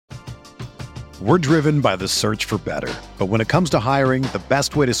We're driven by the search for better. But when it comes to hiring, the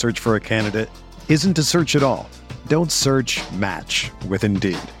best way to search for a candidate isn't to search at all. Don't search, match with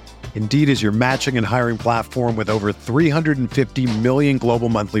Indeed. Indeed is your matching and hiring platform with over 350 million global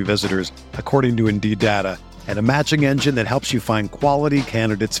monthly visitors, according to Indeed data, and a matching engine that helps you find quality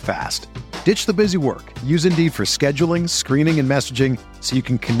candidates fast. Ditch the busy work. Use Indeed for scheduling, screening, and messaging so you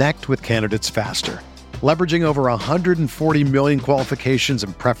can connect with candidates faster. Leveraging over 140 million qualifications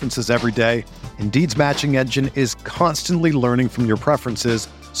and preferences every day, Indeed's matching engine is constantly learning from your preferences,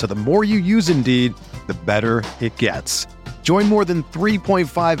 so the more you use Indeed, the better it gets. Join more than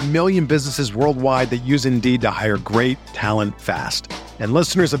 3.5 million businesses worldwide that use Indeed to hire great talent fast. And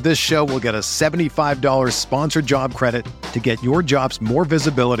listeners of this show will get a $75 sponsored job credit to get your jobs more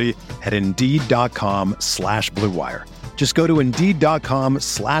visibility at Indeed.com/Blue Wire. Just go to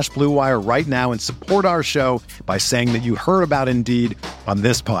Indeed.com/Blue Wire right now and support our show by saying that you heard about Indeed on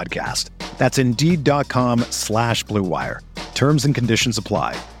this podcast. That's Indeed.com/Blue Wire. Terms and conditions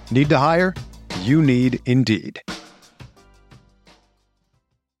apply. Need to hire? You need Indeed.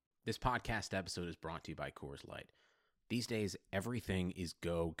 This podcast episode is brought to you by Coors Light. These days, everything is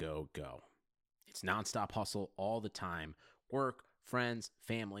go, go, go. It's nonstop hustle all the time. Work, friends,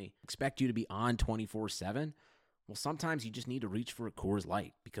 family, expect you to be on 24/7. Well, sometimes you just need to reach for a Coors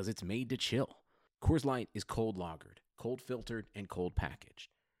Light because it's made to chill. Coors Light is cold lagered, cold filtered, and cold packaged.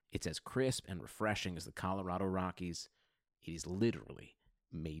 It's as crisp and refreshing as the Colorado Rockies. It is literally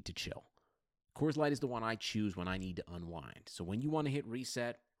made to chill. Coors Light is the one I choose when I need to unwind. So when you want to hit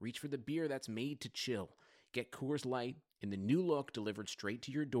reset, reach for the beer that's made to chill. Get Coors Light in the new look delivered straight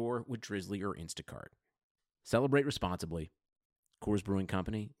to your door with Drizzly or Instacart. Celebrate responsibly. Coors Brewing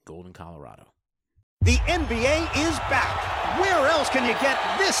Company, Golden, Colorado. The NBA is back. Where else can you get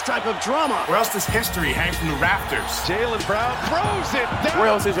this type of drama? Where else does history hang from the rafters? Jaylen Brown throws it down. Where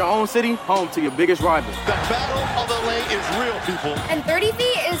else is your own city home to your biggest rival? The battle of the lane is real, people. And 30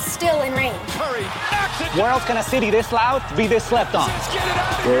 feet is still in range. Curry knocks it. Where else can a city this loud be this slept on? Let's get it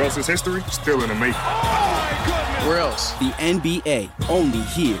out. Where else is history still in the making? Oh, my goodness. Where else? The NBA, only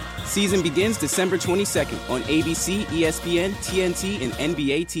here. Season begins December 22nd on ABC, ESPN, TNT, and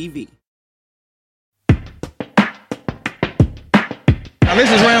NBA TV. Now this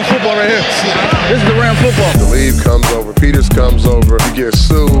is Ram football right here. This is the Ram football. The lead comes over, Peters comes over, you get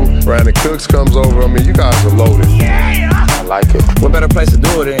sued, Brandon Cooks comes over. I mean, you guys are loaded. Yeah! I like it. What better place to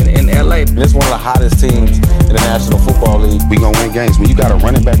do it in LA? This is one of the hottest teams in the National Football League. We gonna win games. When you got a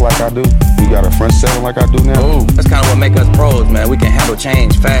running back like I do, you got a front seven like I do now. Ooh, that's kind of what makes us pros, man. We can handle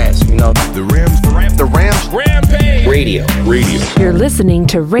change fast, you know. The Rams. Rampage Radio. You're listening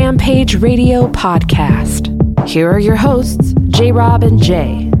to Rampage Radio Podcast. Here are your hosts, J-Rob and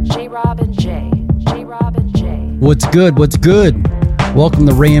Jay. What's good? Welcome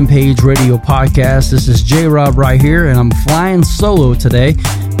to Rampage Radio Podcast. This is J-Rob right here, and I'm flying solo today.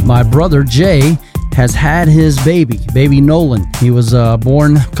 My brother Jay has had his baby Nolan. He was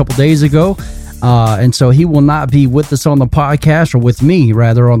born a couple days ago, and so he will not be with us on the podcast, or with me,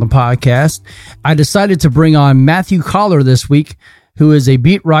 rather, on the podcast. I decided to bring on Matthew Coller this week, who is a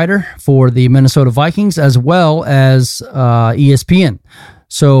beat writer for the Minnesota Vikings as well as ESPN.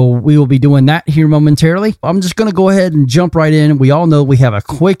 So we will be doing that here momentarily. I'm just going to go ahead and jump right in. We all know we have a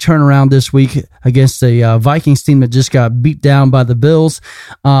quick turnaround this week against the Vikings team that just got beat down by the Bills.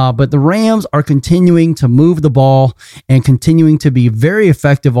 But the Rams are continuing to move the ball and continuing to be very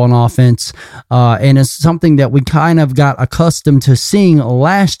effective on offense. And it's something that we kind of got accustomed to seeing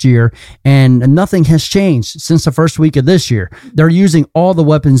last year, and nothing has changed since the first week of this year. They're using all the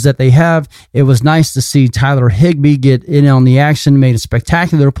weapons that they have. It was nice to see Tyler Higbee get in on the action, made a spectacular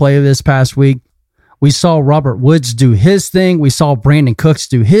play this past week. We saw Robert Woods do his thing. We saw Brandon Cooks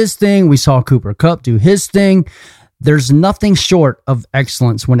do his thing. We saw Cooper Kupp do his thing. There's nothing short of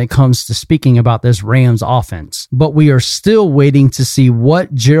excellence when it comes to speaking about this Rams offense. But we are still waiting to see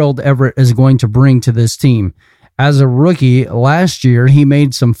what Gerald Everett is going to bring to this team. As a rookie last year, he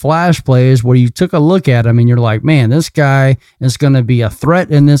made some flash plays where you took a look at him and you're like, man, this guy is going to be a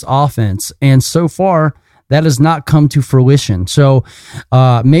threat in this offense. And so far, that has not come to fruition. So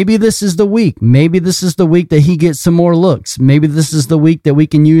maybe this is the week. Maybe this is the week that he gets some more looks. Maybe this is the week that we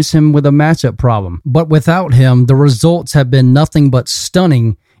can use him with a matchup problem. But without him, the results have been nothing but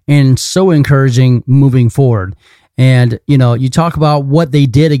stunning and so encouraging moving forward. And, you know, you talk about what they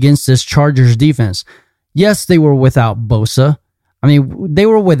did against this Chargers defense. Yes, they were without Bosa. I mean, they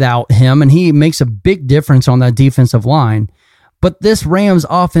were without him, and he makes a big difference on that defensive line. But this Rams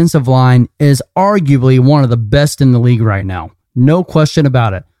offensive line is arguably one of the best in the league right now. No question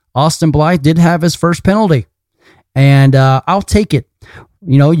about it. Austin Blythe did have his first penalty. and I'll take it.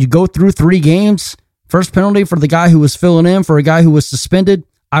 You know, you go through 3 games, first penalty for the guy who was filling in for a guy who was suspended,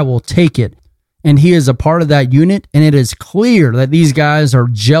 I will take it. And he is a part of that unit, and it is clear that these guys are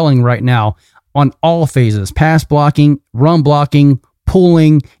gelling right now on all phases, pass blocking, run blocking,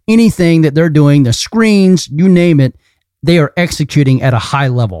 pulling, anything that they're doing, the screens, you name it, they are executing at a high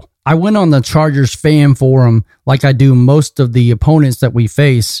level. I went on the Chargers fan forum like I do most of the opponents that we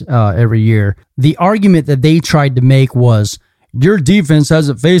face every year. The argument that they tried to make was, your defense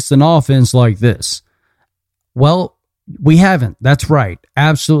hasn't faced an offense like this. Well, we haven't. That's right.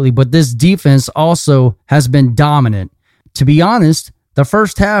 Absolutely. But this defense also has been dominant. To be honest, the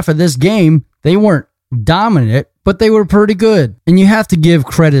first half of this game, they weren't dominant, but they were pretty good. And you have to give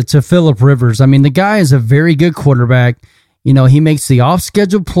credit to Phillip Rivers. I mean, the guy is a very good quarterback. You know, he makes the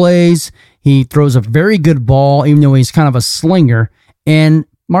off-schedule plays. He throws a very good ball, even though he's kind of a slinger. And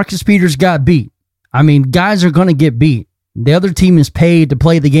Marcus Peters got beat. I mean, guys are going to get beat. The other team is paid to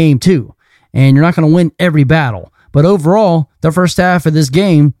play the game too. And you're not going to win every battle. But overall, the first half of this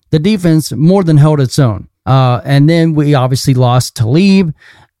game, the defense more than held its own. And then we obviously lost Talib.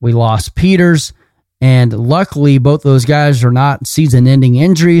 We lost Peters. And luckily, both those guys are not season-ending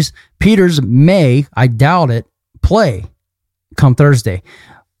injuries. Peters may, I doubt it, play come Thursday.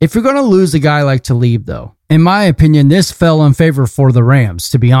 If you're going to lose a guy like Talib, though, in my opinion, this fell in favor for the Rams,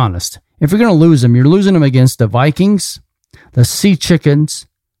 to be honest. If you're going to lose him, you're losing him against the Vikings, the Sea Chickens,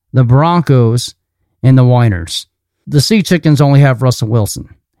 the Broncos, and the Whiners. The Sea Chickens only have Russell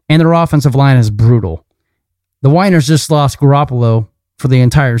Wilson, and their offensive line is brutal. The Whiners just lost Garoppolo for the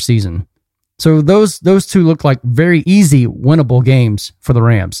entire season. So those two look like very easy, winnable games for the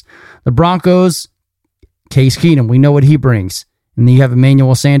Rams. The Broncos, Case Keenum, we know what he brings. And then you have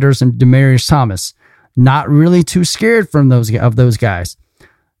Emmanuel Sanders and Demaryius Thomas. Not really too scared from those guys.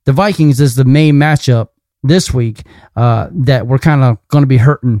 The Vikings is the main matchup this week that we're kind of going to be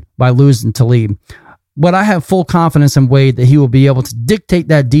hurting by losing Talib. But I have full confidence in Wade that he will be able to dictate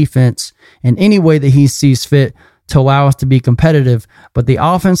that defense in any way that he sees fit to allow us to be competitive. But the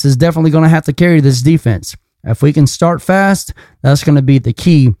offense is definitely going to have to carry this defense. If we can start fast, that's going to be the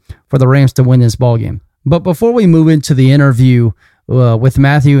key for the Rams to win this ballgame. But before we move into the interview with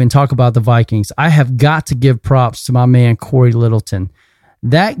Matthew and talk about the Vikings, I have got to give props to my man, Corey Littleton.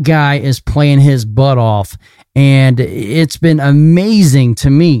 That guy is playing his butt off, and it's been amazing to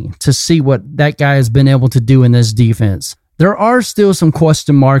me to see what that guy has been able to do in this defense. There are still some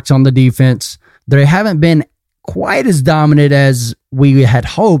question marks on the defense. They haven't been quite as dominant as we had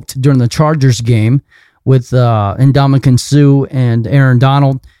hoped during the Chargers game with Ndamukong Suh and Aaron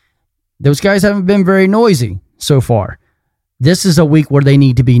Donald. Those guys haven't been very noisy so far. This is a week where they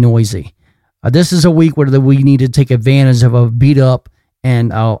need to be noisy. This is a week where we need to take advantage of a beat-up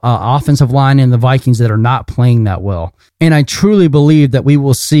and offensive line in the Vikings that are not playing that well. And I truly believe that we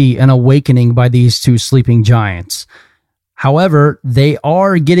will see an awakening by these two sleeping giants. However, they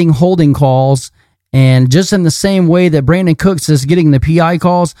are getting holding calls, and just in the same way that Brandon Cooks is getting the PI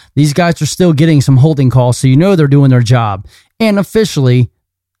calls, these guys are still getting some holding calls, so you know they're doing their job. And officially,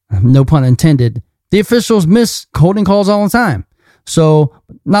 no pun intended, the officials miss holding calls all the time. So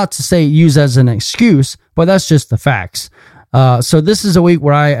not to say use as an excuse, but that's just the facts. So this is a week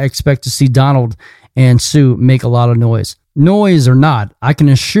where I expect to see Donald and Sue make a lot of noise. Noise or not, I can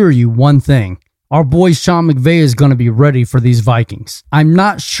assure you one thing. Our boy Sean McVay is going to be ready for these Vikings. I'm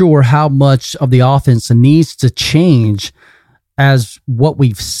not sure how much of the offense needs to change as what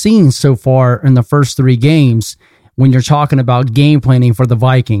we've seen so far in the first 3 games when you're talking about game planning for the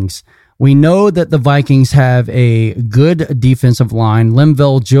Vikings. We know that the Vikings have a good defensive line.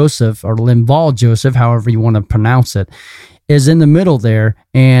 Linval Joseph, however you want to pronounce it, is in the middle there,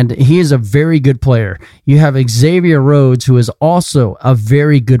 and he is a very good player. You have Xavier Rhodes, who is also a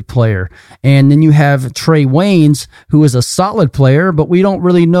very good player. And then you have Trey Waynes, who is a solid player, but we don't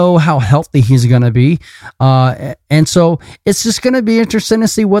really know how healthy he's going to be. And so it's just going to be interesting to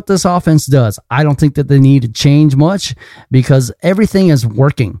see what this offense does. I don't think that they need to change much because everything is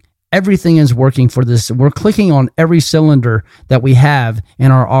working. Everything is working for this. We're clicking on every cylinder that we have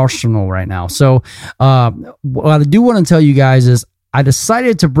in our arsenal right now. So what I do want to tell you guys is I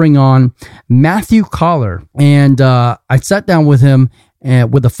decided to bring on Matthew Coller, and I sat down with him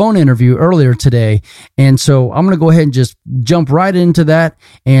with a phone interview earlier today. And so I'm going to go ahead and just jump right into that.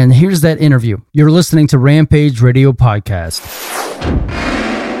 And here's that interview. You're listening to Rampage Radio Podcast.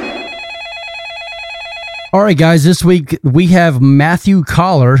 All right, guys, this week we have Matthew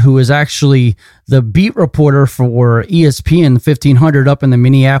Coller, who is actually the beat reporter for ESPN 1500 up in the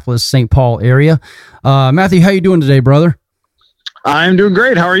Minneapolis, St. Paul area. Matthew, how you doing today, brother? I'm doing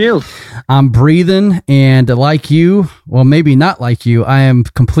great. How are you? I'm breathing, and like you, well, maybe not like you, I am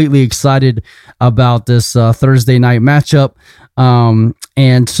completely excited about this Thursday night matchup.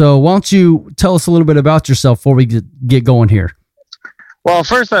 And so why don't you tell us a little bit about yourself before we get going here? Well,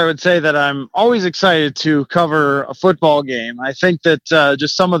 first I would say that I'm always excited to cover a football game. I think that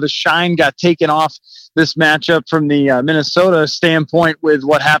just some of the shine got taken off this matchup from the Minnesota standpoint with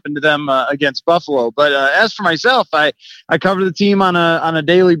what happened to them against Buffalo. But as for myself, I cover the team on a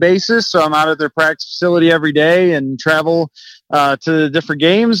daily basis. So I'm out at their practice facility every day and travel to the different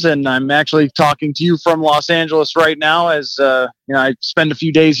games. And I'm actually talking to you from Los Angeles right now as, I spend a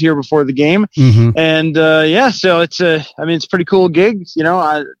few days here before the game. Mm-hmm. And so it's it's a pretty cool gig.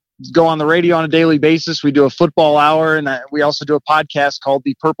 I go on the radio on a daily basis. We do a football hour, and we also do a podcast called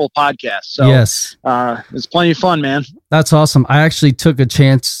the Purple Podcast. So yes, it's plenty of fun, man. That's awesome. I actually took a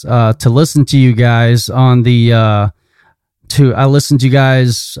chance to listen to you guys on the I listened to you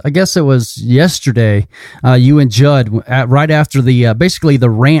guys, I guess it was yesterday, you and Judd, right after the basically the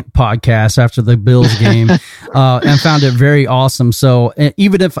rant podcast after the Bills game, and found it very awesome. So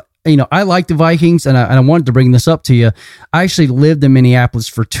even if I like the Vikings, and I wanted to bring this up to you. I actually lived in Minneapolis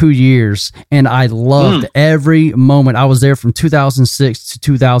for 2 years, and I loved every moment. I was there from 2006 to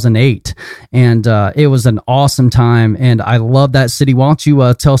 2008, and it was an awesome time, and I love that city. Why don't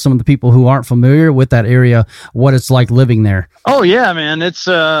you tell some of the people who aren't familiar with that area what it's like living there? Oh, yeah, man. It's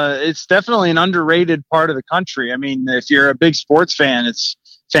definitely an underrated part of the country. I mean, if you're a big sports fan, it's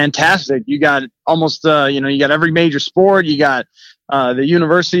fantastic. You got almost, you got every major sport. You got the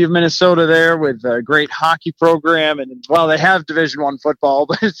University of Minnesota there with a great hockey program, and they have Division I football,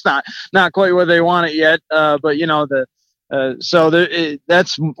 but it's not quite where they want it yet.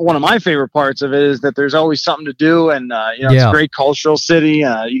 That's one of my favorite parts of it is that there's always something to do, and it's a great cultural city.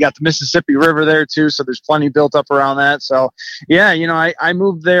 You got the Mississippi River there too, so there's plenty built up around that. So I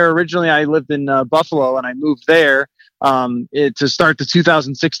moved there originally. I lived in Buffalo, and I moved there. To start the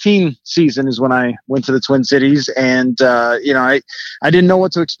 2016 season is when I went to the Twin Cities, and I didn't know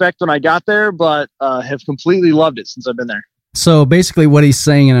what to expect when I got there, but have completely loved it since I've been there. So basically what he's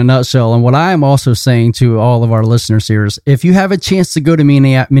saying in a nutshell, and what I am also saying to all of our listeners here is, if you have a chance to go to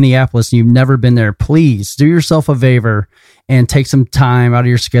Minneapolis and you've never been there, please do yourself a favor and take some time out of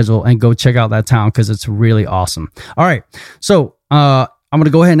your schedule and go check out that town, because it's really awesome. All right. So, I'm going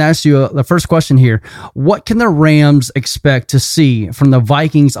to go ahead and ask you the first question here. What can the Rams expect to see from the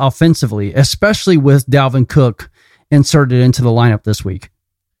Vikings offensively, especially with Dalvin Cook inserted into the lineup this week?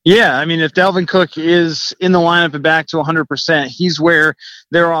 Yeah, I mean, if Dalvin Cook is in the lineup and back to 100%, he's where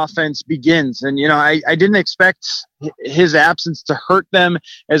their offense begins. And, I didn't expect his absence to hurt them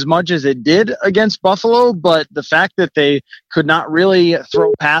as much as it did against Buffalo, but the fact that they could not really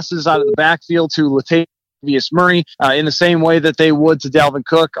throw passes out of the backfield to Latavius Murray in the same way that they would to Dalvin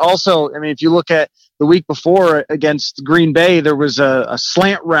Cook. Also, I mean, if you look at the week before against Green Bay, there was a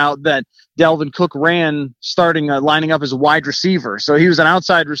slant route that Dalvin Cook ran lining up as a wide receiver. So he was an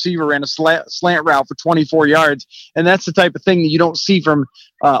outside receiver, ran a slant route for 24 yards. And that's the type of thing that you don't see from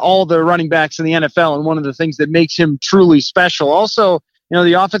all the running backs in the NFL. And one of the things that makes him truly special. Also,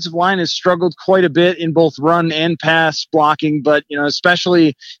 the offensive line has struggled quite a bit in both run and pass blocking, but,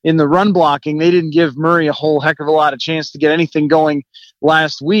 especially in the run blocking, they didn't give Murray a whole heck of a lot of chance to get anything going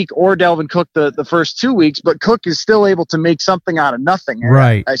last week, or Dalvin Cook the first 2 weeks, but Cook is still able to make something out of nothing.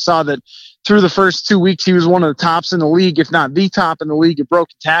 Right. I saw that through the first 2 weeks, he was one of the tops in the league, if not the top in the league, at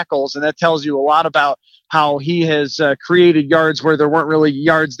broken tackles. And that tells you a lot about how he has created yards where there weren't really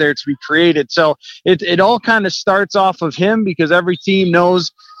yards there to be created. So it all kind of starts off of him, because every team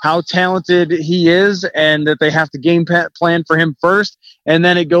knows how talented he is and that they have to game plan for him first. And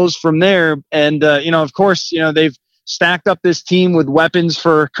then it goes from there. And, of course, they've stacked up this team with weapons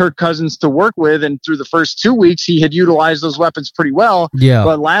for Kirk Cousins to work with. And through the first 2 weeks, he had utilized those weapons pretty well. Yeah.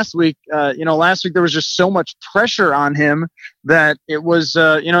 But last week there was just so much pressure on him that it was,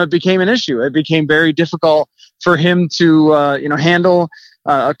 it became an issue. It became very difficult for him to, handle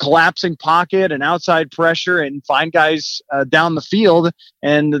a collapsing pocket and outside pressure and find guys down the field.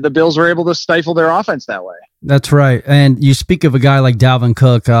 And the Bills were able to stifle their offense that way. That's right. And you speak of a guy like Dalvin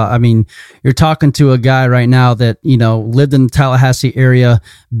Cook. You're talking to a guy right now that, lived in the Tallahassee area,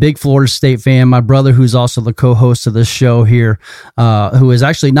 big Florida State fan. My brother, who's also the co-host of this show here, who is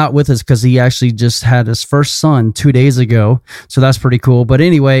actually not with us because he actually just had his first son 2 days ago. So that's pretty cool. But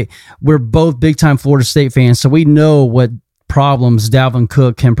anyway, we're both big time Florida State fans. So we know what problems Dalvin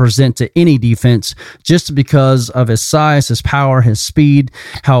Cook can present to any defense just because of his size, his power, his speed,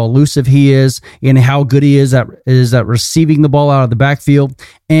 how elusive he is, and how good he is at receiving the ball out of the backfield.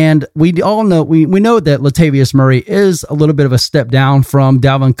 And we all know, we know that Latavius Murray is a little bit of a step down from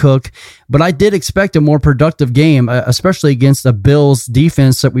Dalvin Cook, but I did expect a more productive game, especially against the Bills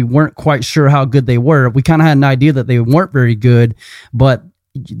defense that we weren't quite sure how good they were. We kind of had an idea that they weren't very good, but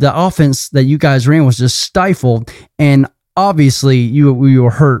the offense that you guys ran was just stifled. And obviously you were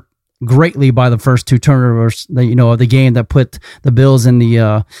hurt greatly by the first two turnovers of the game that put the Bills in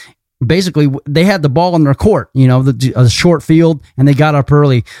the, basically they had the ball in their court, the short field, and they got up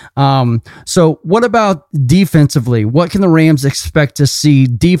early. So what about defensively? What can the Rams expect to see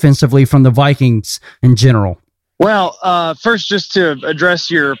defensively from the Vikings in general? Well, first, just to address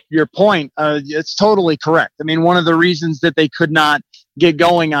your point, it's totally correct. I mean, one of the reasons that they could not get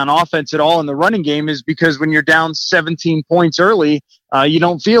going on offense at all in the running game is because when you're down 17 points early, you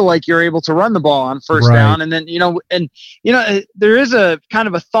don't feel like you're able to run the ball on first down. And then, there is a kind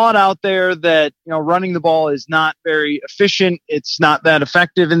of a thought out there that, running the ball is not very efficient. It's not that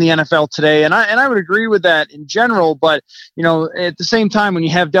effective in the NFL today. And I would agree with that in general. But, at the same time, when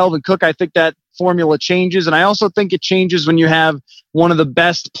you have Dalvin Cook, I think that formula changes. And I also think it changes when you have one of the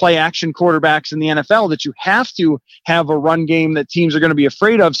best play action quarterbacks in the NFL, that you have to have a run game that teams are going to be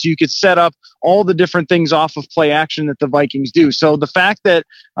afraid of, so you could set up all the different things off of play action that the Vikings do. So the fact that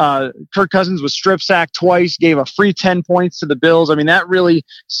Kirk Cousins was strip sacked twice, gave a free 10 points to the Bills, I mean, that really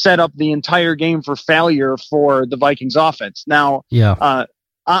set up the entire game for failure for the Vikings offense. Now,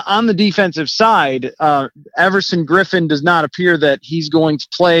 on the defensive side, Everson Griffin does not appear that he's going to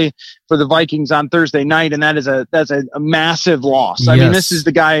play for the Vikings on Thursday night, and that's a massive loss. I mean, this is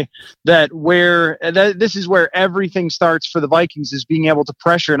the guy this is where everything starts for the Vikings, is being able to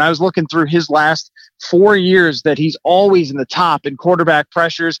pressure. And I was looking through his last 4 years that he's always in the top in quarterback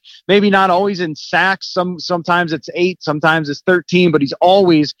pressures, maybe not always in sacks. Sometimes it's 8, sometimes it's 13, but he's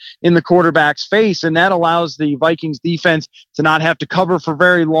always in the quarterback's face. And that allows the Vikings defense to not have to cover for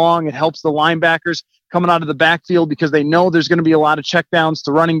very long. It helps the linebackers coming out of the backfield because they know there's going to be a lot of checkdowns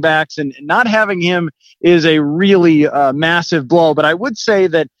to running backs, and not having him is a really massive blow. But I would say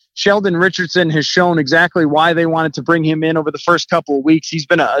that Sheldon Richardson has shown exactly why they wanted to bring him in over the first couple of weeks. He's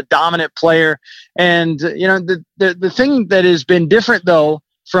been a dominant player. And, the thing that has been different, though,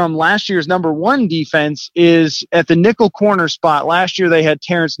 from last year's number one defense is at the nickel corner spot. Last year they had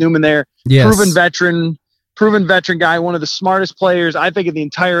Terrence Newman there, proven veteran guy, one of the smartest players, I think, in the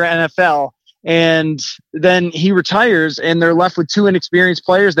entire NFL. And then he retires, and they're left with two inexperienced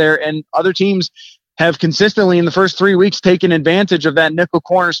players there, and other teams have consistently in the first 3 weeks taken advantage of that nickel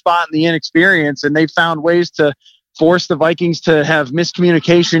corner spot and the inexperience, and they've found ways to force the Vikings to have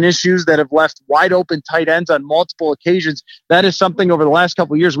miscommunication issues that have left wide open tight ends on multiple occasions. That is something over the last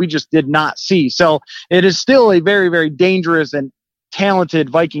couple of years we just did not see. So it is still a very, very dangerous and talented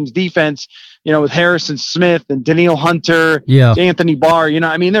Vikings defense, with Harrison Smith and Daniil Hunter, Anthony Barr,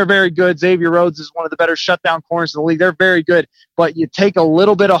 they're very good. Xavier Rhodes is one of the better shutdown corners in the league. They're very good, but you take a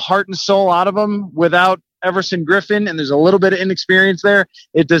little bit of heart and soul out of them without Everson Griffin, and there's a little bit of inexperience there.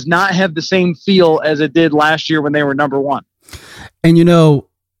 It does not have the same feel as it did last year when they were number one. And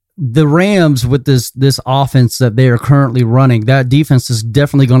the Rams, with this offense that they are currently running, that defense is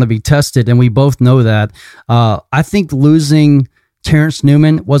definitely going to be tested, and we both know that. I think losing Terrence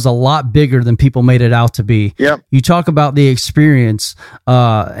Newman was a lot bigger than people made it out to be. Yep. You talk about the experience,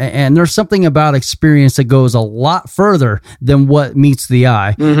 and there's something about experience that goes a lot further than what meets the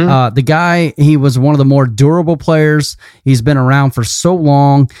eye. Mm-hmm. The guy, he was one of the more durable players. He's been around for so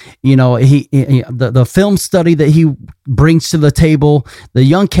long. The film study that he brings to the table, the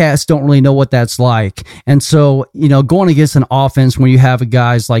young cats don't really know what that's like. And so, going against an offense when you have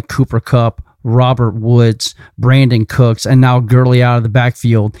guys like Cooper Kupp, Robert Woods, Brandon Cooks, and now Gurley out of the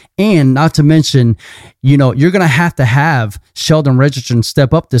backfield. And not to mention, you're going to have Sheldon Richardson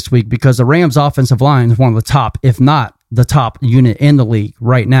step up this week, because the Rams offensive line is one of the top, if not the top unit in the league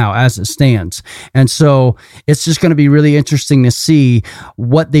right now as it stands. And so it's just going to be really interesting to see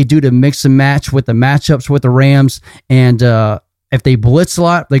what they do to mix and match with the matchups with the Rams. And, if they blitz a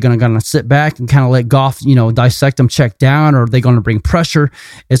lot, they're going to sit back and kind of let Goff, dissect them, check down, or are they going to bring pressure?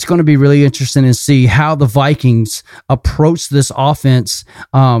 It's going to be really interesting to see how the Vikings approach this offense.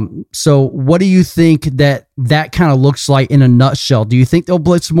 So what do you think that kind of looks like in a nutshell? Do you think they'll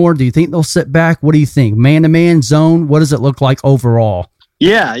blitz more? Do you think they'll sit back? What do you think? Man-to-man, zone? What does it look like overall?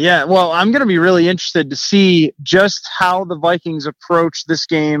 Yeah. Well, I'm going to be really interested to see just how the Vikings approach this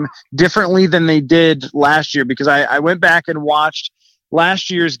game differently than they did last year, because I went back and watched last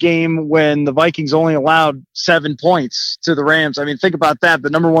year's game when the Vikings only allowed 7 points to the Rams. I mean, think about that. The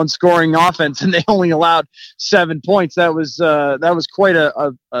number one scoring offense, and they only allowed 7 points. That was quite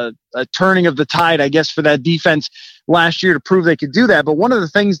a turning of the tide, I guess, for that defense last year to prove they could do that. But one of the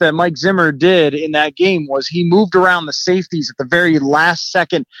things that Mike Zimmer did in that game was he moved around the safeties at the very last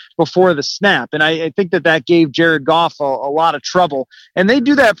second before the snap. And I think that gave Jared Goff a lot of trouble. And they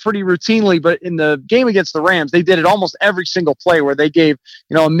do that pretty routinely, but in the game against the Rams, they did it almost every single play where they gave,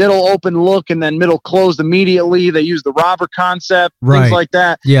 a middle open look and then middle closed immediately. They used the robber concept, things like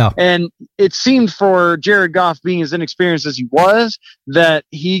that. Yeah. And it seemed for Jared Goff, being as inexperienced as he was, that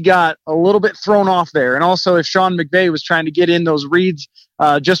he got a little bit thrown off there. And also if Sean McVay was trying to get in those reads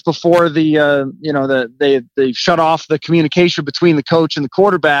just before they shut off the communication between the coach and the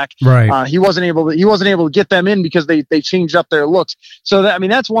quarterback. Right. He wasn't able to get them in because they changed up their looks. So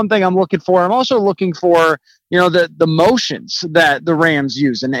that's one thing I'm looking for. I'm also looking for the motions that the Rams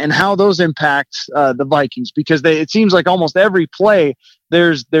use and how those impact the Vikings, because it seems like almost every play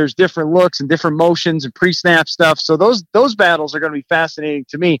there's different looks and different motions and pre-snap stuff. So those battles are going to be fascinating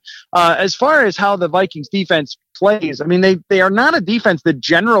to me. As far as how the Vikings defense plays, I mean, they are not a defense that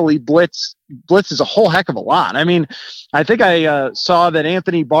generally blitzes a whole heck of a lot. I mean, I think I saw that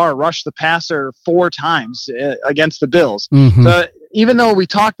Anthony Barr rushed the passer 4 times against the Bills. Mm-hmm. So even though we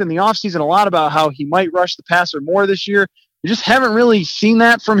talked in the offseason a lot about how he might rush the passer more this year, you just haven't really seen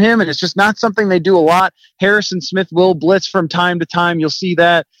that from him, and it's just not something they do a lot. Harrison Smith will blitz from time to time. You'll see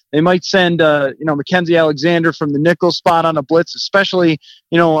that. They might send, Mackenzie Alexander from the nickel spot on a blitz, especially,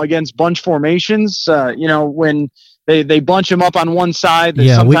 against bunch formations, when they bunch him up on one side.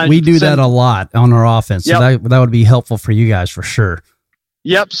 Yeah, we do that a lot on our offense. So that would be helpful for you guys for sure.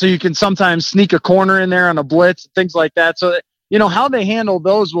 Yep. So you can sometimes sneak a corner in there on a blitz, things like that. So how they handle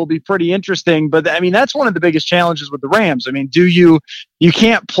those will be pretty interesting. But I mean, that's one of the biggest challenges with the Rams. I mean, you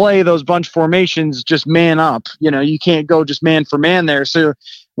can't play those bunch formations just man up. You can't go just man for man there. So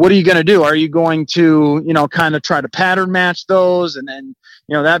what are you going to do? Are you going to, kind of try to pattern match those? And then,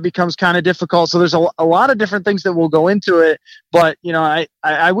 that becomes kind of difficult. So there's a lot of different things that will go into it. But,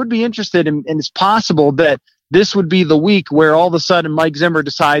 I would be interested in, and it's possible that this would be the week where all of a sudden Mike Zimmer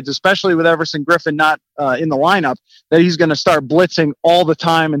decides, especially with Everson Griffin not in the lineup, that he's going to start blitzing all the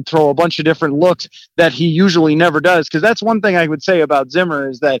time and throw a bunch of different looks that he usually never does. Because that's one thing I would say about Zimmer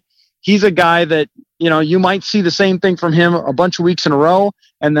is that he's a guy that, you might see the same thing from him a bunch of weeks in a row,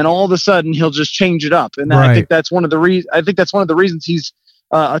 and then all of a sudden he'll just change it up. And I think that's one of the reasons he's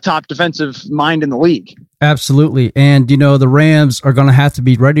a top defensive mind in the league. Absolutely. And, the Rams are going to have to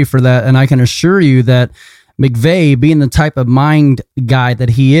be ready for that. And I can assure you that McVay, being the type of mind guy that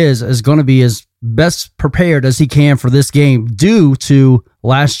he is going to be as best prepared as he can for this game due to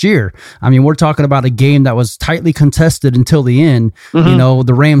last year. I mean, we're talking about a game that was tightly contested until the end. Mm-hmm.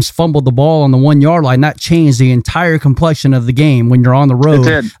 The Rams fumbled the ball on the 1 yard line. That changed the entire complexion of the game when you're on the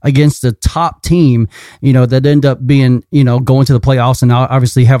road against a top team, that end up being, going to the playoffs and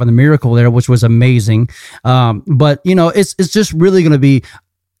obviously having the miracle there, which was amazing. But it's just really going to be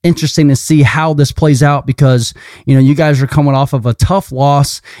interesting to see how this plays out because, you guys are coming off of a tough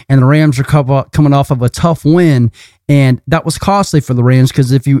loss and the Rams are coming off of a tough win. And that was costly for the Rams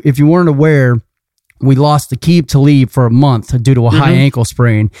because if you weren't aware, we lost Aqib Talib for a month due to a high ankle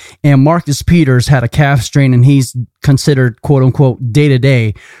sprain. And Marcus Peters had a calf strain and he's considered quote unquote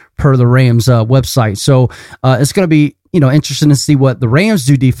day-to-day per the Rams website. So it's going to be, interesting to see what the Rams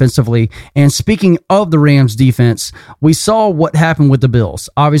do defensively. And speaking of the Rams defense, we saw what happened with the Bills.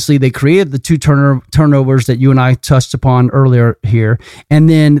 Obviously, they created the 2 turnovers that you and I touched upon earlier here, and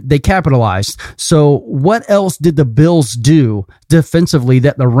then they capitalized. So what else did the Bills do defensively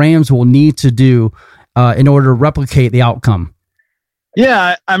that the Rams will need to do in order to replicate the outcome?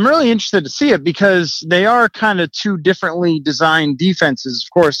 Yeah, I'm really interested to see it because they are kind of 2 differently designed defenses.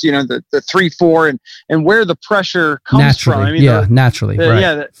 Of course, the 3-4 and where the pressure comes from. I mean, naturally.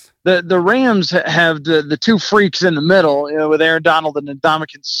 Right. The Rams have the 2 freaks in the middle, with Aaron Donald and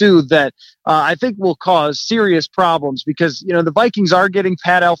Ndamukong Suh that I think will cause serious problems because, the Vikings are getting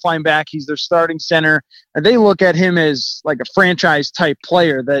Pat Elflein back. He's their starting center. And they look at him as like a franchise type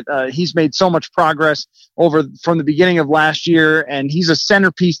player that he's made so much progress from the beginning of last year. And he's a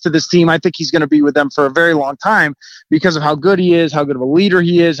centerpiece to this team. I think he's going to be with them for a very long time because of how good he is, how good of a leader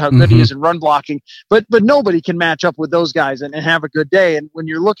he is, how good he is in run blocking. But nobody can match up with those guys and have a good day. And when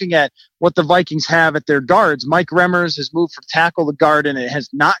you're looking looking at what the Vikings have at their guards, Mike Remmers has moved from tackle to guard, and it has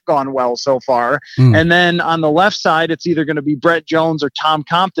not gone well so far. And then on the left side, it's either going to be Brett Jones or Tom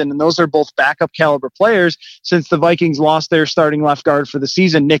Compton, and those are both backup caliber players since the Vikings lost their starting left guard for the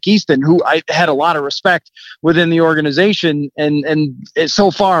season, Nick Easton, who I had a lot of respect within the organization, and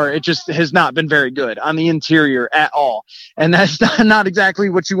so far it just has not been very good on the interior at all. And that's not exactly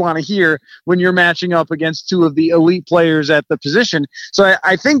what you want to hear when you're matching up against two of the elite players at the position. So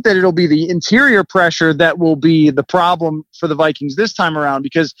I think that it'll be the interior pressure that will be the problem for the Vikings this time around,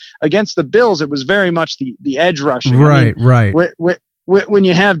 because against the Bills, it was very much the edge rushing. Right. When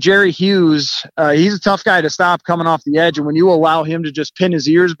you have Jerry Hughes, he's a tough guy to stop coming off the edge. And when you allow him to just pin his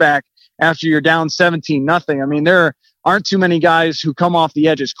ears back after you're down 17-0, I mean, there aren't too many guys who come off the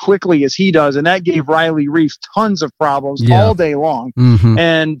edge as quickly as he does. And that gave Riley Reif tons of problems all day long.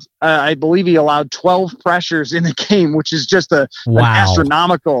 And I believe he allowed 12 pressures in the game, which is just an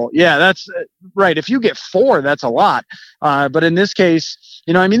astronomical. Yeah, that's right. If you get 4, that's a lot. But in this case,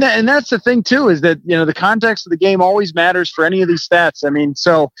 I mean, and that's the thing too, is that, the context of the game always matters for any of these stats. I mean,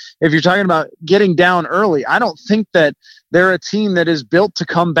 so if you're talking about getting down early, I don't think that they're a team that is built to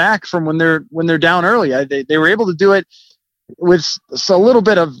come back from when they're down early. They were able to do it with a little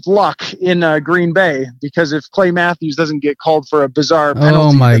bit of luck in Green Bay, because if Clay Matthews doesn't get called for a bizarre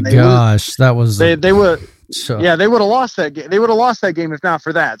penalty, oh my gosh, that was they would have lost that game. They would have lost that game if not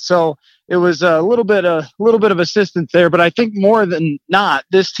for that. So it was a little bit of assistance there, but I think more than not,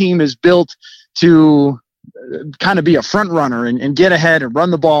 this team is built to kind of be a front runner and get ahead and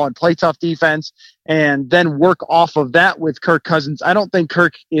run the ball and play tough defense and then work off of that with Kirk Cousins. I don't think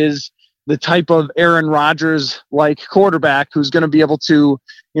Kirk is the type of Aaron Rodgers like quarterback who's going to be able to,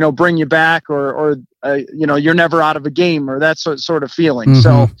 bring you back or you're never out of a game or that sort of feeling.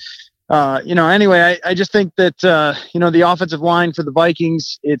 So, anyway, I just think that, the offensive line for the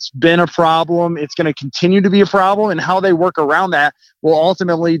Vikings, it's been a problem. It's going to continue to be a problem, and how they work around that will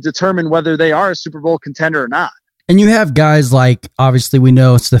ultimately determine whether they are a Super Bowl contender or not. And you have guys like, obviously we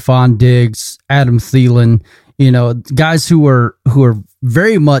know Stephon Diggs, Adam Thielen, guys who are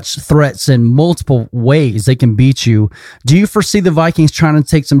very much threats in multiple ways. They can beat you. Do you foresee the Vikings trying to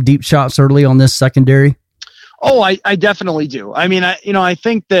take some deep shots early on this secondary? Oh, I definitely do. I mean, I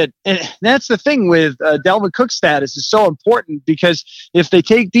think that, and that's the thing with Dalvin Cook's status is so important, because if they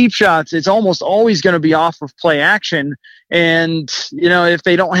take deep shots, it's almost always going to be off of play action. And, if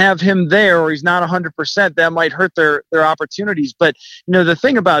they don't have him there or he's not 100%, that might hurt their opportunities. But, the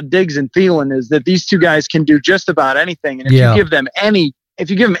thing about Diggs and Thielen is that these two guys can do just about anything. And if you give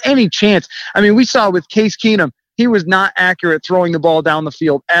them any chance, I mean, we saw with Case Keenum, he was not accurate throwing the ball down the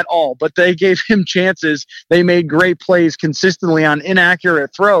field at all, but they gave him chances. They made great plays consistently on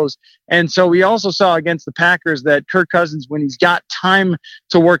inaccurate throws. And so we also saw against the Packers that Kirk Cousins, when he's got time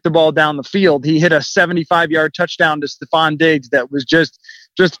to work the ball down the field, he hit a 75-yard touchdown to Stephon Diggs that was just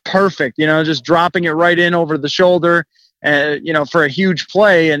perfect, just dropping it right in over the shoulder, for a huge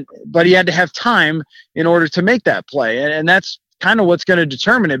play. But he had to have time in order to make that play. And that's kind of what's going to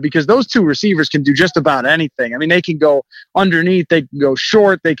determine it, because those two receivers can do just about anything. I mean, they can go underneath, they can go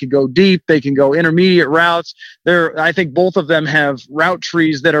short, they can go deep, they can go intermediate routes. I think both of them have route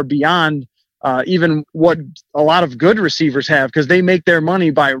trees that are beyond even what a lot of good receivers have, because they make their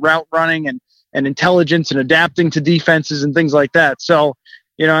money by route running and intelligence and adapting to defenses and things like that. So,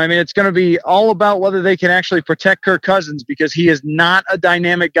 it's going to be all about whether they can actually protect Kirk Cousins, because he is not a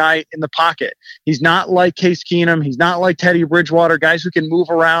dynamic guy in the pocket. He's not like Case Keenum. He's not like Teddy Bridgewater, guys who can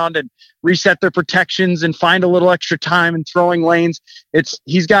move around and reset their protections and find a little extra time in throwing lanes.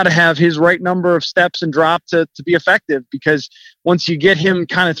 He's got to have his right number of steps and drop to be effective, because once you get him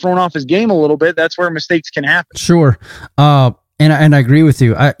kind of thrown off his game a little bit, that's where mistakes can happen. Sure. And I agree with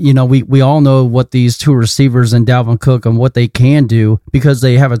you. We all know what these two receivers and Dalvin Cook and what they can do, because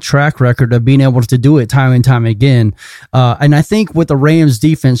they have a track record of being able to do it time and time again. And I think with the Rams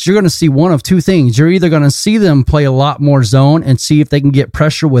defense, you're going to see one of two things. You're either going to see them play a lot more zone and see if they can get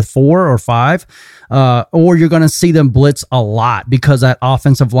pressure with 4 or 5, or you're going to see them blitz a lot, because that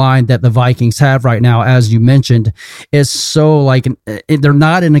offensive line that the Vikings have right now, as you mentioned, is so they're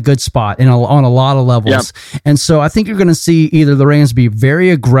not in a good spot on a lot of levels. Yep. And so I think you're going to see either the Rams be very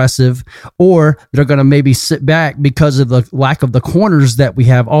aggressive, or they're going to maybe sit back because of the lack of the corners that we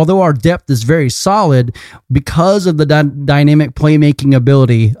have. Although our depth is very solid, because of the dynamic playmaking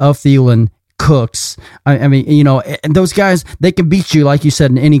ability of Thielen, Cooks. I mean, and those guys, they can beat you, like you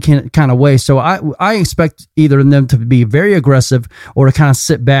said, in any kind of way. So I expect either of them to be very aggressive, or to kind of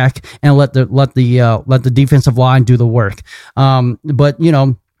sit back and let the defensive line do the work. But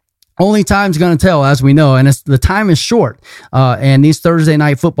Only time's going to tell, as we know, and the time is short. And these Thursday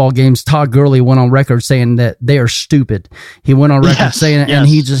night football games, Todd Gurley went on record saying that they are stupid. He went on record saying it, and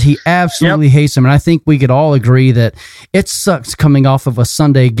he absolutely hates them. And I think we could all agree that it sucks coming off of a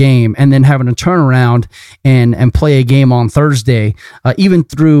Sunday game and then having to turn around and play a game on Thursday, even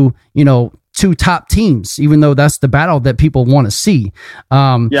through, two top teams, even though that's the battle that people want to see.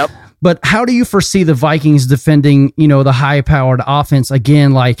 But how do you foresee the Vikings defending, the high-powered offense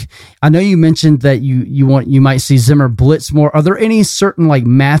again? Like, I know you mentioned that you might see Zimmer blitz more. Are there any certain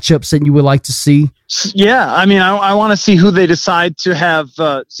matchups that you would like to see? Yeah, I want to see who they decide to have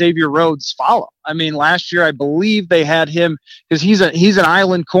Xavier Rhodes follow. Last year I believe they had him because he's an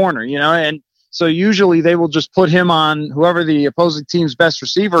island corner, and so usually they will just put him on whoever the opposing team's best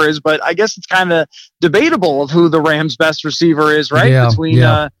receiver is. But I guess it's kind of debatable of who the Rams' best receiver is, right?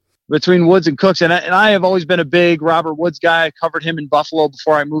 Between Woods and Cooks. And I have always been a big Robert Woods guy. I covered him in Buffalo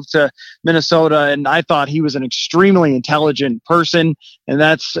before I moved to Minnesota, and I thought he was an extremely intelligent person, and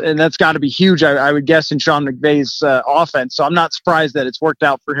that's got to be huge, I would guess, in Sean McVay's offense. So I'm not surprised that it's worked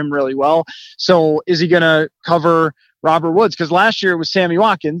out for him really well. So is he going to cover Robert Woods? Because last year it was Sammy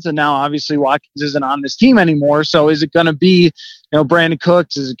Watkins, and now obviously Watkins isn't on this team anymore. So is it going to be, Brandon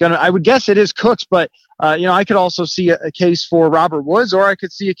Cooks? Is it going to? I would guess it is Cooks, but I could also see a case for Robert Woods, or I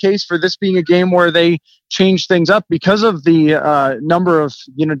could see a case for this being a game where they change things up because of the number of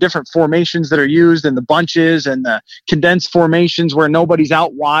different formations that are used, and the bunches and the condensed formations where nobody's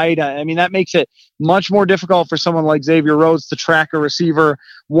out wide. That makes it much more difficult for someone like Xavier Rhodes to track a receiver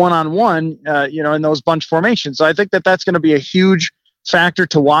one-on-one, in those bunch formations. So I think that's going to be a huge factor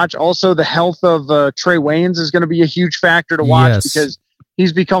to watch. Also, the health of Trey Waynes is going to be a huge factor to watch because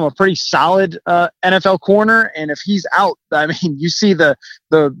he's become a pretty solid NFL corner. And if he's out, you see the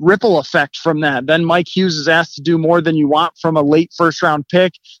ripple effect from that. Then Mike Hughes is asked to do more than you want from a late first-round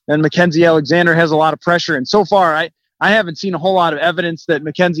pick. Then Mackenzie Alexander has a lot of pressure. And so far, I haven't seen a whole lot of evidence that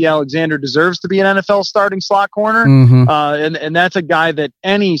Mackenzie Alexander deserves to be an NFL starting slot corner. And that's a guy that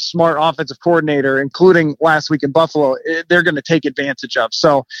any smart offensive coordinator, including last week in Buffalo, they're going to take advantage of.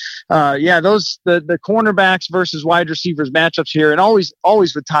 So, the cornerbacks versus wide receivers matchups here, and always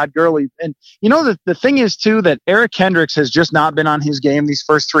with Todd Gurley. And, the thing is, too, that Eric Kendricks has just not been on his game these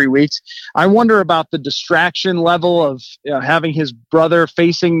first 3 weeks. I wonder about the distraction level of having his brother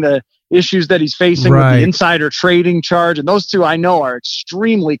facing the issues that he's facing with the insider trading charge. And those two I know are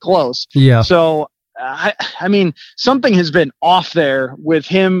extremely close. Yeah. So, something has been off there with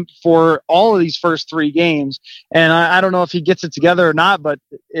him for all of these first 3 games. And I don't know if he gets it together or not, but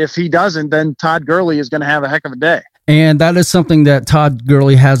if he doesn't, then Todd Gurley is going to have a heck of a day. And that is something that Todd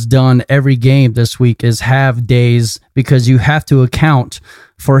Gurley has done every game this week, is have days, because you have to account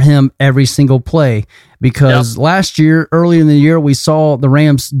for him every single play. Because last year, early in the year, we saw the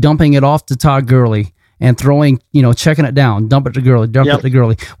Rams dumping it off to Todd Gurley and throwing, checking it down, dump it to Gurley, dump it to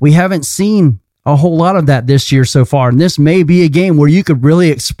Gurley. We haven't seen a whole lot of that this year so far. And this may be a game where you could really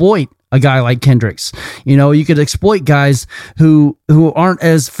exploit a guy like Kendricks. You could exploit guys who aren't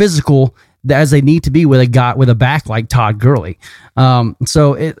as physical as they need to be with a guy with a back like Todd Gurley. We're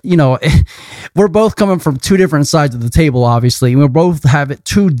both coming from two different sides of the table, obviously. We both have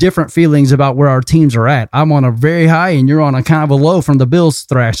two different feelings about where our teams are at. I'm on a very high and you're on a kind of a low from the Bills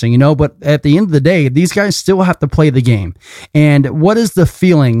thrashing, but at the end of the day, these guys still have to play the game. And what is the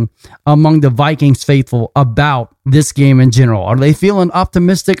feeling among the Vikings faithful about this game in general? Are they feeling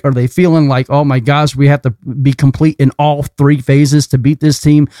optimistic? Are they feeling like, oh my gosh, we have to be complete in all 3 phases to beat this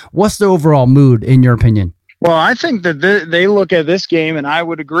team? What's the overall mood, in your opinion? Well, I think that they look at this game, and I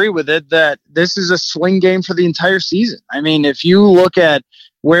would agree with it, that this is a swing game for the entire season. If you look at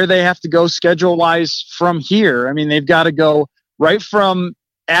where they have to go schedule-wise from here, they've got to go right from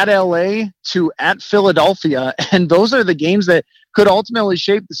at LA to at Philadelphia, and those are the games that could ultimately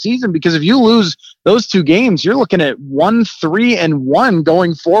shape the season, because if you lose those 2 games, you're looking at 1-3-1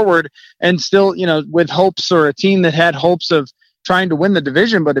 going forward, and still, with hopes, or a team that had hopes of trying to win the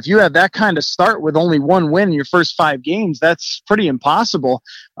division. But if you have that kind of start with only 1 win in your first 5 games, that's pretty impossible.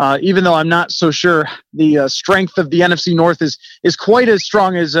 Even though I'm not so sure the strength of the NFC North is quite as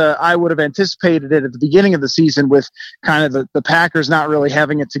strong as I would have anticipated it at the beginning of the season, with kind of the Packers not really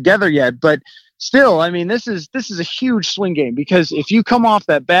having it together yet. But still, this is a huge swing game, because if you come off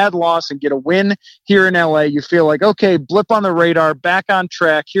that bad loss and get a win here in LA, you feel like, okay, blip on the radar, back on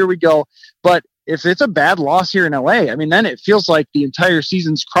track, here we go. But if it's a bad loss here in LA, then it feels like the entire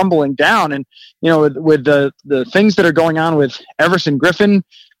season's crumbling down. And, with the things that are going on with Everson Griffin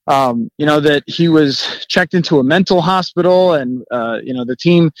that he was checked into a mental hospital, and the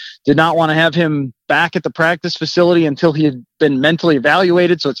team did not want to have him back at the practice facility until he had been mentally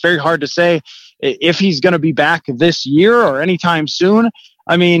evaluated. So it's very hard to say if he's going to be back this year or anytime soon.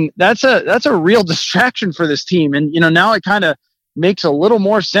 I mean, that's a real distraction for this team. And, now it kind of makes a little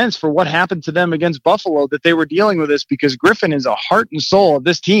more sense for what happened to them against Buffalo, that they were dealing with this, because Griffin is a heart and soul of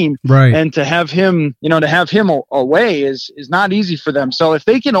this team. Right. And to have him, away is not easy for them. So if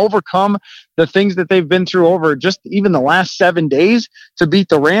they can overcome the things that they've been through over just even the last 7 days to beat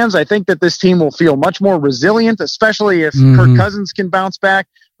the Rams, I think that this team will feel much more resilient, especially if Kirk Cousins can bounce back.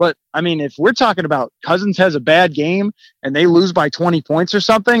 But I mean, if we're talking about Cousins has a bad game and they lose by 20 points or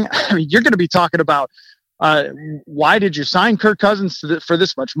something, I mean, you're going to be talking about, why did you sign Kirk Cousins for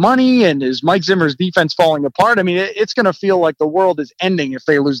this much money? And is Mike Zimmer's defense falling apart? I mean, it's going to feel like the world is ending if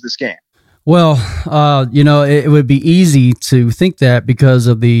they lose this game. Well, it would be easy to think that because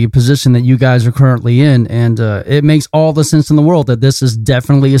of the position that you guys are currently in. And it makes all the sense in the world that this is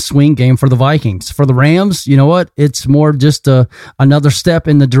definitely a swing game for the Vikings. For the Rams, you know what? It's more just another step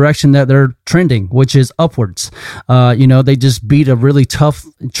in the direction that they're trending, which is upwards. They just beat a really tough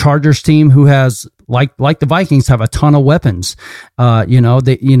Chargers team who has, like the Vikings, have a ton of weapons.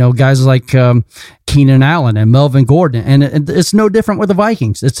 Guys like Keenan Allen and Melvin Gordon, and it's no different with the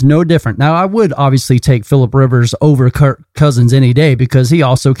Vikings. It's no different. Now, I would obviously take Phillip Rivers over Kirk Cousins any day because he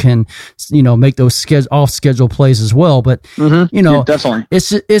also can, make those off-schedule plays as well. But definitely,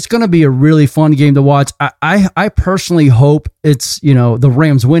 it's going to be a really fun game to watch. I personally hope it's the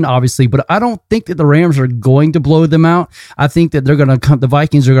Rams win, obviously, but I don't think that the Rams are going to blow them out. I think that the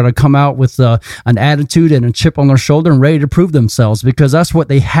Vikings are going to come out with an attitude and a chip on their shoulder and ready to prove themselves, because that's what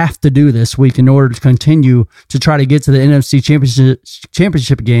they have to do this week in order to continue to try to get to the NFC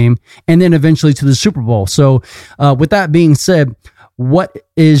championship game and then eventually to the Super Bowl. So with that being said, what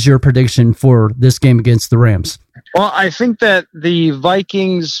is your prediction for this game against the Rams? Well, I think that the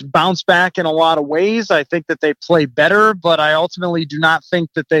Vikings bounce back in a lot of ways. I think that they play better, but I ultimately do not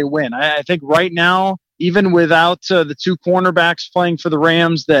think that they win. I think right now, even without the two cornerbacks playing for the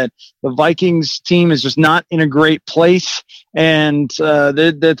Rams, that the Vikings team is just not in a great place, and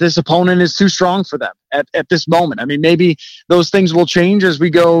that this opponent is too strong for them at this moment. I mean, maybe those things will change as we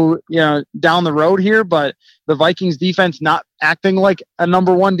go, down the road here, but the Vikings defense not acting like a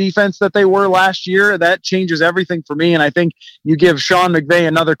number one defense that they were last year, that changes everything for me. And I think you give Sean McVay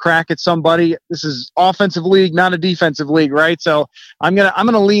another crack at somebody. This is offensive league, not a defensive league, right? So I'm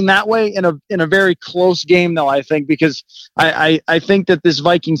gonna lean that way in a very close game, though, I think, because I think that this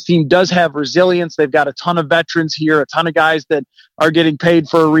Vikings team does have resilience. They've got a ton of veterans here, a ton of guys that are getting paid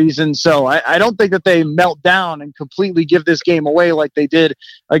for a reason. So I don't think that they melt down and completely give this game away like they did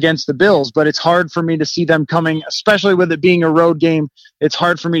against the Bills, but it's hard for me to see them coming, especially with it being a road game. It's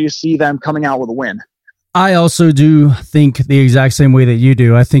hard for me to see them coming out with a win. I also do think the exact same way that you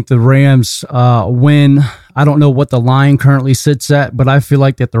do. I think the Rams win. I don't know what the line currently sits at, but I feel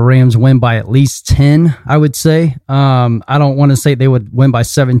like that the Rams win by at least 10, I would say. I don't want to say they would win by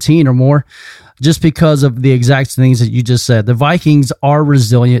 17 or more, just because of the exact things that you just said. The Vikings are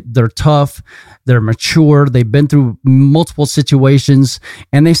resilient. They're tough. They're mature. They've been through multiple situations,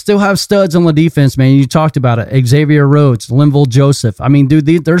 and they still have studs on the defense, man. You talked about it. Xavier Rhodes, Linval Joseph. I mean, dude,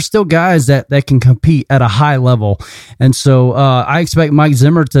 there's still guys that can compete at a high level. And so I expect Mike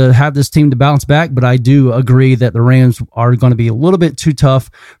Zimmer to have this team to bounce back, but I do agree that the Rams are going to be a little bit too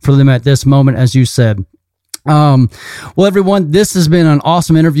tough for them at this moment, as you said. Well, everyone, this has been an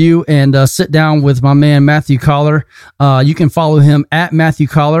awesome interview, and sit down with my man Matthew Coller. You can follow him at Matthew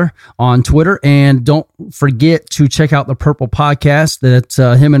Coller on Twitter, and don't forget to check out the Purple Podcast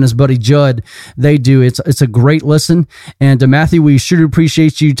that him and his buddy Judd they do. It's a great listen, and Matthew, we sure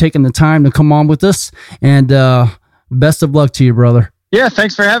appreciate you taking the time to come on with us, and best of luck to you, brother. Yeah,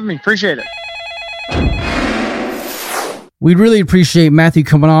 thanks for having me. Appreciate it. We really appreciate Matthew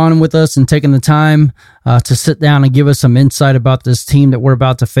coming on with us and taking the time to sit down and give us some insight about this team that we're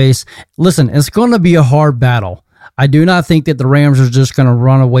about to face. Listen, it's going to be a hard battle. I do not think that the Rams are just going to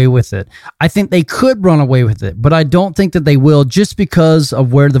run away with it. I think they could run away with it, but I don't think that they will, just because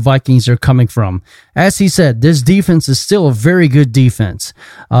of where the Vikings are coming from. As he said, this defense is still a very good defense,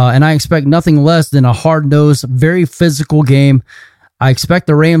 and I expect nothing less than a hard-nosed, very physical game. I expect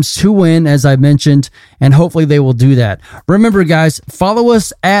the Rams to win, as I mentioned, and hopefully they will do that. Remember, guys, follow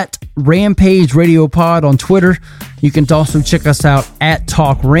us at Rampage Radio Pod on Twitter. You can also check us out at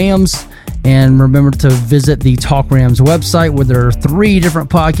Talk Rams. And remember to visit the Talk Rams website where there are 3 different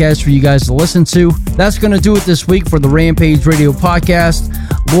podcasts for you guys to listen to. That's going to do it this week for the Rampage Radio Podcast.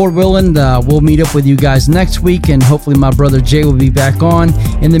 Lord willing, we'll meet up with you guys next week, and hopefully my brother Jay will be back on.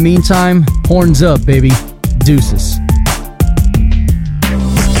 In the meantime, horns up, baby. Deuces.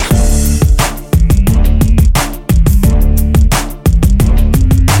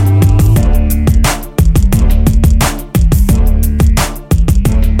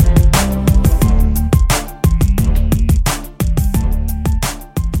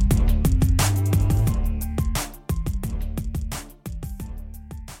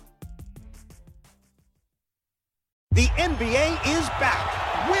 The NBA is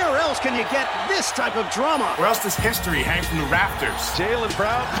back. Where else can you get this type of drama? Where else does history hang from the rafters? Jaylen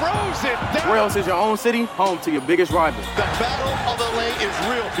Brown throws it down. Where else is your own city home to your biggest rival? The battle of the lane is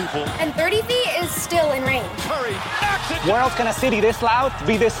real, people. And 30 feet is still in range. Curry knocks it. Where else can a city this loud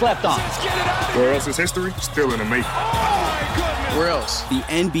be this slept on? Let's get it out. Where else is history still in the making? Oh, my goodness. Where else? The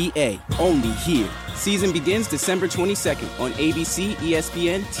NBA, only here. Season begins December 22nd on ABC,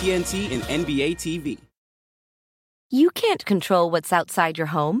 ESPN, TNT, and NBA TV. You can't control what's outside your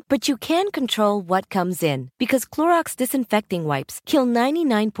home, but you can control what comes in. Because Clorox disinfecting wipes kill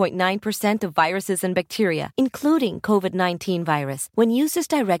 99.9% of viruses and bacteria, including COVID-19 virus, when used as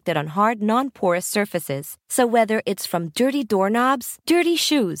directed on hard, non-porous surfaces. So whether it's from dirty doorknobs, dirty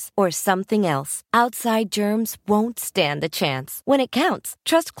shoes, or something else, outside germs won't stand a chance. When it counts,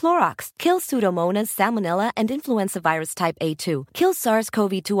 trust Clorox. Kill Pseudomonas, Salmonella, and influenza virus type A2. Kill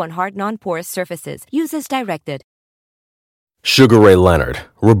SARS-CoV-2 on hard, non-porous surfaces. Use as directed. Sugar Ray Leonard,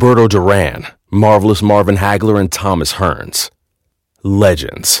 Roberto Duran, Marvelous Marvin Hagler, and Thomas Hearns.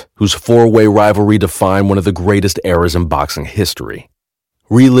 Legends, whose 4-way rivalry defined one of the greatest eras in boxing history.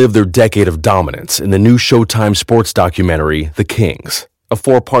 Relive their decade of dominance in the new Showtime sports documentary, The Kings, a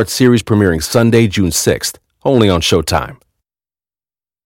 4-part series premiering Sunday, June 6th, only on Showtime.